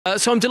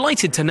So I'm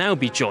delighted to now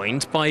be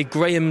joined by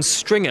Graham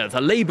Stringer,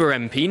 the Labour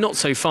MP, not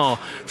so far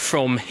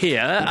from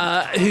here,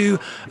 who,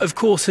 of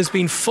course, has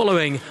been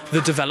following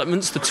the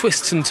developments, the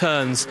twists and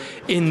turns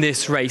in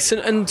this race.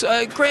 And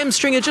Graham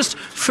Stringer, just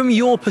from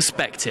your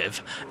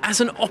perspective,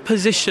 as an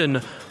opposition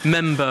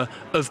member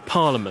of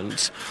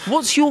Parliament,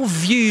 what's your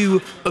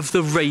view of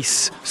the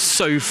race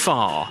so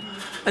far?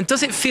 And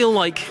does it feel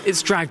like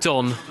it's dragged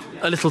on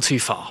a little too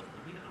far?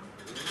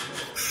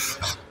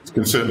 I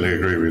can certainly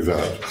agree with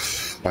that.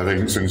 I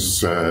think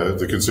since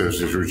the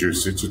Conservatives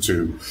reduced it to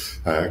two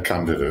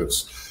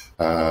candidates,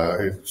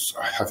 I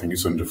think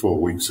it's under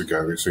 4 weeks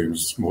ago, it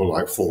seems more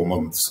like 4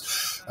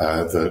 months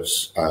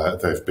that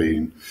they've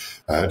been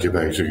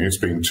debating. It's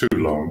been too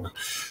long.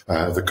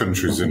 The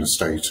country's in a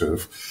state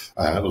of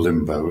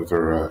limbo.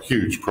 There are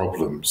huge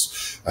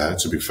problems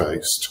to be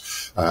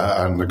faced,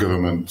 and the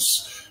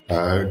government's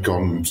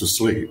gone to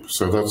sleep.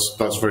 So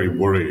that's very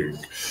worrying,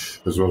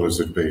 as well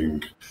as it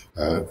being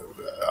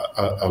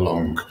a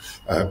long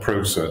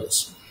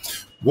process.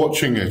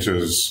 Watching it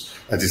as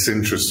a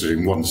disinterested,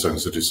 in one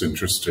sense, a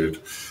disinterested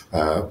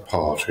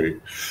party,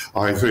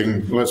 I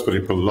think, let's put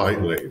it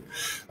politely,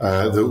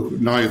 that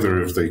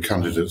neither of the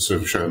candidates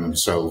have shown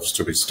themselves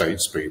to be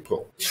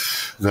statespeople.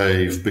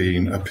 They've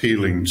been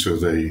appealing to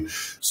the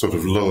sort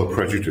of lower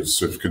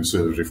prejudice of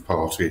Conservative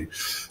Party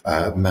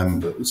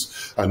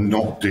members and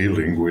not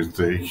dealing with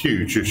the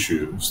huge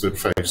issues that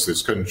face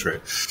this country.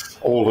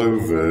 All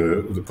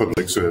over the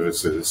public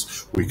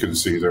services, we can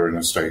see they're in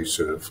a state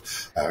of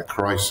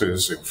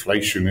crisis.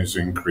 Inflation is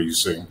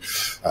increasing.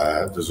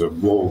 There's a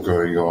war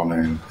going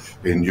on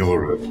in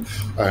Europe,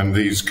 and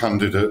these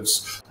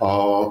candidates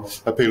are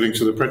appealing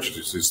to the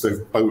prejudices.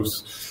 They've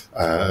both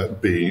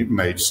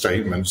made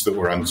statements that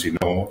were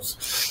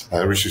anti-North.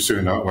 Rishi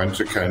Sunak went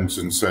to Kent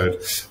and said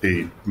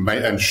he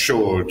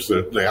ensured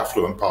that the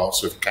affluent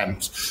parts of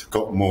Kent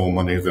got more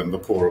money than the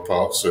poorer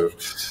parts of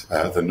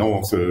the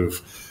north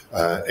of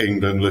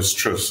England. Liz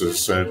Truss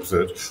has said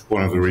that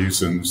one of the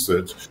reasons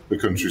that the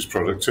country's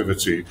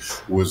productivity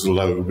was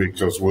low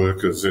because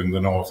workers in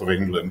the north of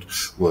England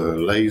were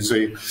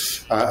lazy.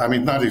 I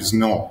mean, that is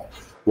not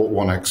what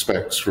one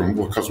expects from,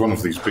 because one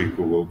of these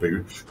people will be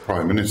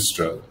Prime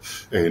Minister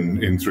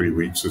in 3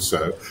 weeks or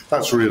so.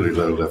 That's really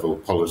low-level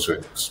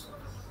politics.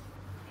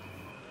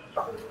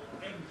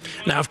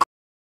 Now, of